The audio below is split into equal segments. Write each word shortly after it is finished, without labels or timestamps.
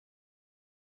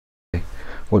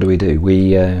what do we do?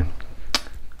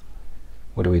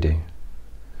 What do? We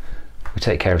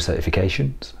take care of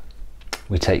certifications.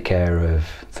 We take care of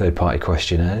third-party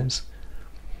questionnaires.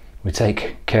 We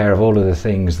take care of all of the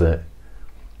things that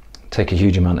take a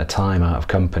huge amount of time out of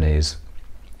companies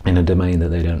in a domain that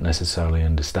they don't necessarily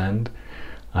understand.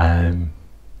 Being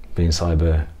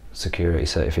cyber security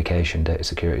certification, data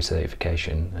security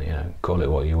certification, you know, call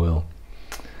it what you will.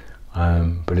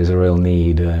 But there's a real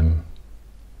need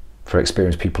for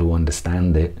experienced people who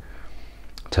understand it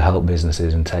to help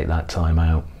businesses and take that time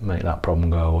out, make that problem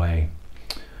go away,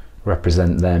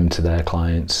 represent them to their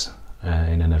clients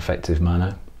in an effective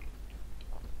manner.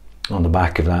 On the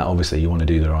back of that, obviously you want to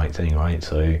do the right thing, right?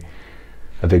 So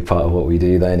a big part of what we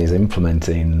do then is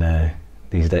implementing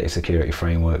these data security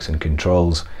frameworks and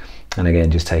controls, and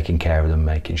again just taking care of them,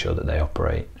 making sure that they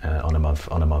operate on a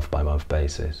month by month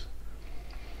basis.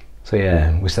 So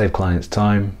yeah, we save clients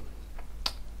time.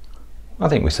 I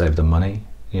think we save them money,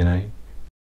 you know.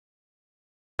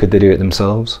 Could they do it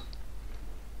themselves?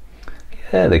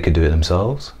 Yeah, they could do it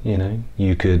themselves. You know,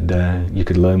 you could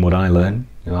learn what I learn.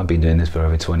 You know, I've been doing this for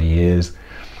over 20 years.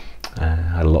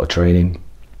 Had a lot of training,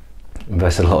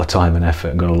 invested a lot of time and effort,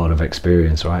 and got a lot of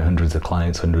experience. Right, hundreds of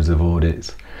clients, hundreds of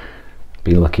audits.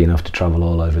 Been lucky enough to travel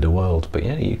all over the world. But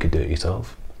yeah, you could do it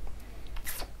yourself.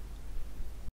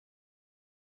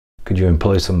 Could you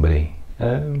employ somebody?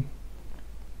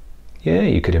 Yeah,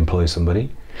 you could employ somebody.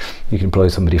 You can employ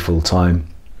somebody full time.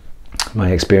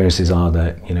 My experiences are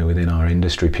that, you know, within our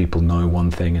industry, people know one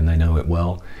thing and they know it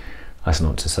well. That's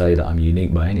not to say that I'm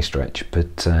unique by any stretch,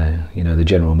 but you know, the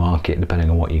general market, depending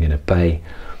on what you're going to pay,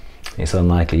 it's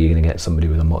unlikely you're going to get somebody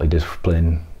with a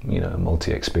multidiscipline, you know,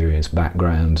 multi-experience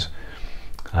background.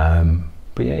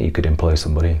 But yeah, you could employ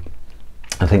somebody.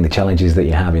 I think the challenges that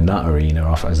you have in that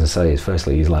arena, as I say, is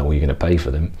firstly, is like, well, you're going to pay for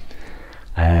them,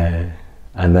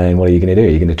 and then what are you going to do?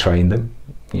 You're going to train them,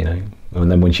 you know, and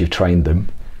then once you've trained them,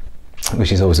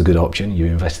 which is always a good option, you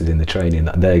invested in the training,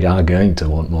 that they are going to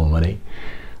want more money,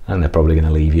 and they're probably going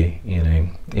to leave you. You know,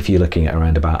 if you're looking at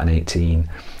around about an 18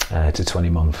 to 20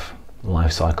 month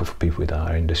life cycle for people with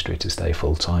our industry to stay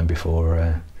full time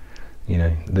before you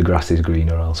know, the grass is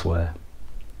greener elsewhere.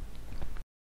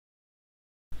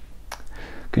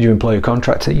 Could you employ a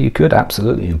contractor? You could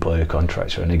absolutely employ a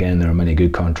contractor, and again, there are many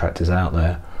good contractors out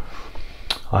there.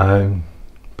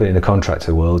 But in the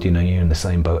contractor world, you know, you're in the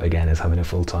same boat again as having a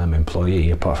full-time employee,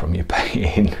 apart from you're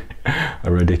paying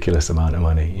a ridiculous amount of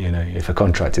money. You know, if a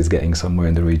contractor is getting somewhere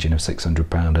in the region of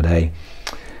 £600 a day,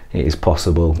 it is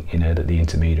possible, you know, that the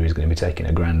intermediary is going to be taking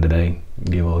 £1,000 a day,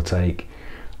 give or take.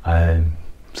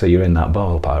 So you're in that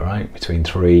ballpark, right? Between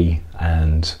 £3,000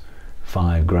 and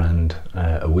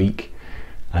 £5,000 a week.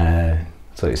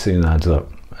 So it soon adds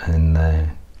up, and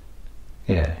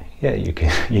yeah, you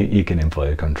can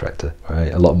employ a contractor,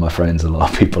 right? A lot of my friends, a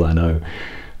lot of people I know,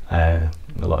 a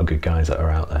lot of good guys that are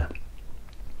out there.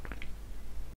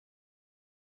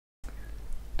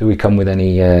 Do we come with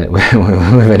any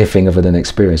with anything other than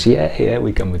experience? Yeah,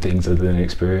 we come with things other than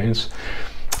experience.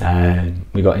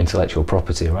 We got intellectual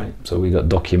property, right? So we got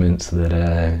documents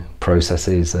that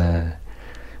processes.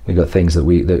 We got things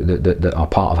that are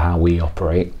part of how we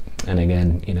operate. And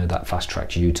again, you know, that fast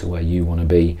tracks you to where you want to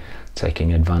be,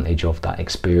 taking advantage of that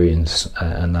experience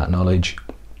and that knowledge.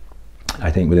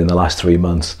 I think within the last 3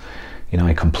 months, you know,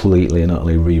 I completely and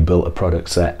utterly rebuilt a product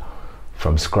set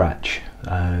from scratch.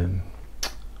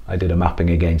 I did a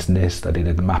mapping against NIST, I did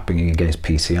a mapping against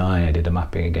PCI, I did a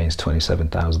mapping against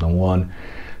 27001.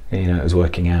 You know, it was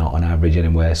working out on average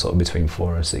anywhere sort of between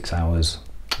 4 and 6 hours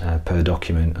per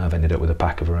document. I've ended up with a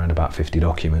pack of around about 50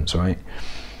 documents, right?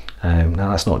 Now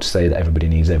that's not to say that everybody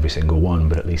needs every single one,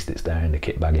 but at least it's there in the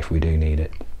kit bag if we do need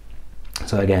it.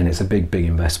 So again, it's a big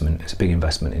investment. It's a big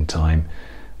investment in time,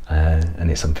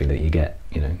 and it's something that you get,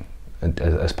 you know,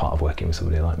 as part of working with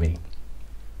somebody like me.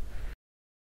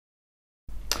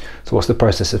 So what's the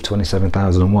process of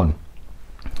 27001?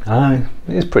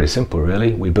 It's pretty simple,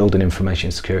 really. We build an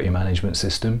information security management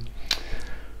system.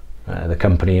 The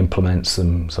company implements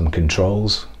some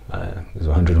controls. There's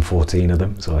 114 of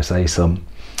them, so I say some.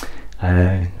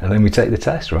 And then we take the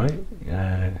test, right?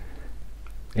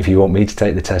 If you want me to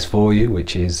take the test for you,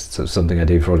 which is something I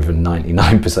do for over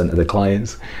 99% of the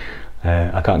clients,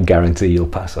 I can't guarantee you'll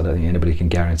pass. I don't think anybody can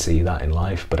guarantee that in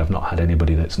life, but I've not had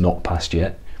anybody that's not passed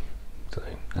yet. So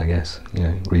I guess, you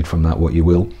know, read from that what you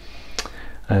will.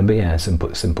 But yeah,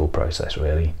 simple process,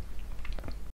 really.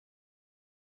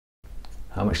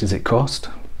 How much does it cost?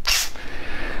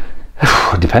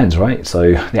 It depends, right?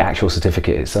 So the actual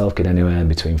certificate itself could anywhere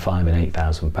between £5,000 and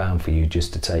 £8,000 for you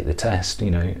just to take the test.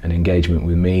 You know, an engagement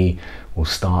with me will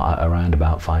start at around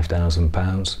about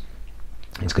 £5,000.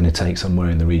 It's going to take somewhere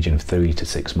in the region of 3 to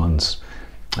 6 months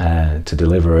to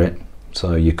deliver it.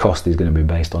 So your cost is going to be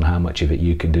based on how much of it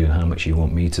you can do and how much you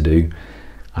want me to do,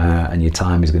 and your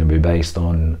time is going to be based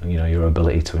on, you know, your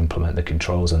ability to implement the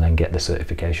controls and then get the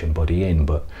certification body in.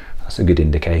 But that's a good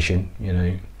indication, you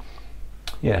know.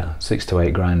 Yeah, 6 to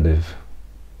 8 grand of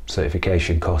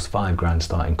certification cost, 5 grand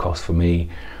starting cost for me,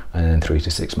 and then 3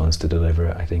 to 6 months to deliver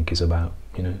it, I think is about,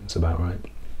 you know, it's about right.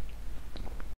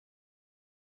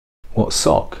 What's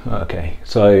SOC? Okay,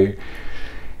 so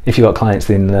if you've got clients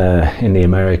in the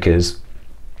Americas,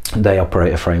 they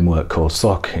operate a framework called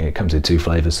SOC. It comes in 2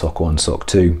 flavors, SOC 1, SOC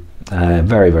 2.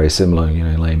 Very, very similar, you know,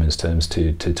 in layman's terms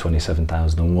to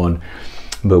 27001.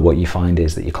 But what you find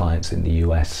is that your clients in the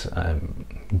US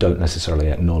don't necessarily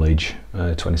acknowledge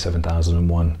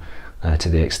 27001 to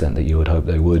the extent that you would hope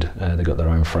they would. They've got their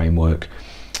own framework,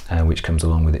 which comes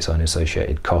along with its own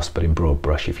associated cost, but in broad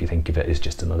brush, if you think of it as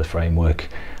just another framework,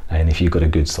 and if you've got a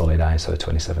good solid ISO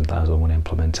 27001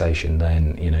 implementation,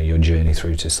 then, you know, your journey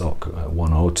through to SOC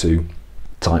 1 or 2,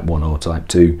 type 1 or type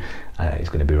 2, is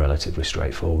going to be relatively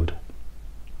straightforward.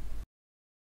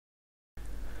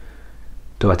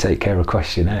 Do I take care of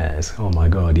questionnaires? Oh my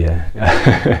god, yeah.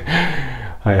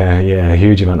 Yeah, a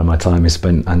huge amount of my time is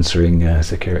spent answering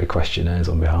security questionnaires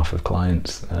on behalf of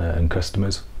clients and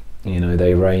customers. You know,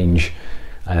 they range,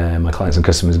 my clients and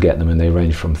customers get them, and they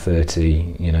range from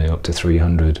 30, you know, up to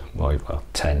 300, well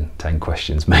 10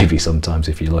 questions maybe sometimes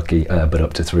if you're lucky, but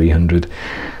up to 300.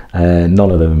 None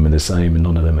of them are the same and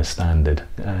none of them are standard.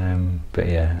 But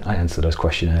yeah, I answer those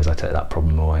questionnaires, I take that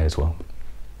problem away as well.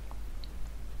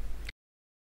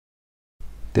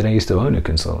 Did I used to own a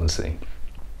consultancy?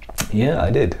 Yeah,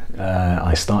 I did.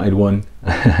 I started one,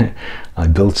 I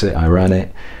built it, I ran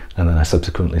it, and then I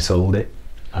subsequently sold it.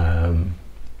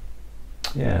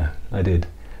 Yeah, I did.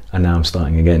 And now I'm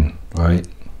starting again, right?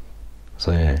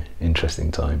 So yeah, interesting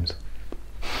times.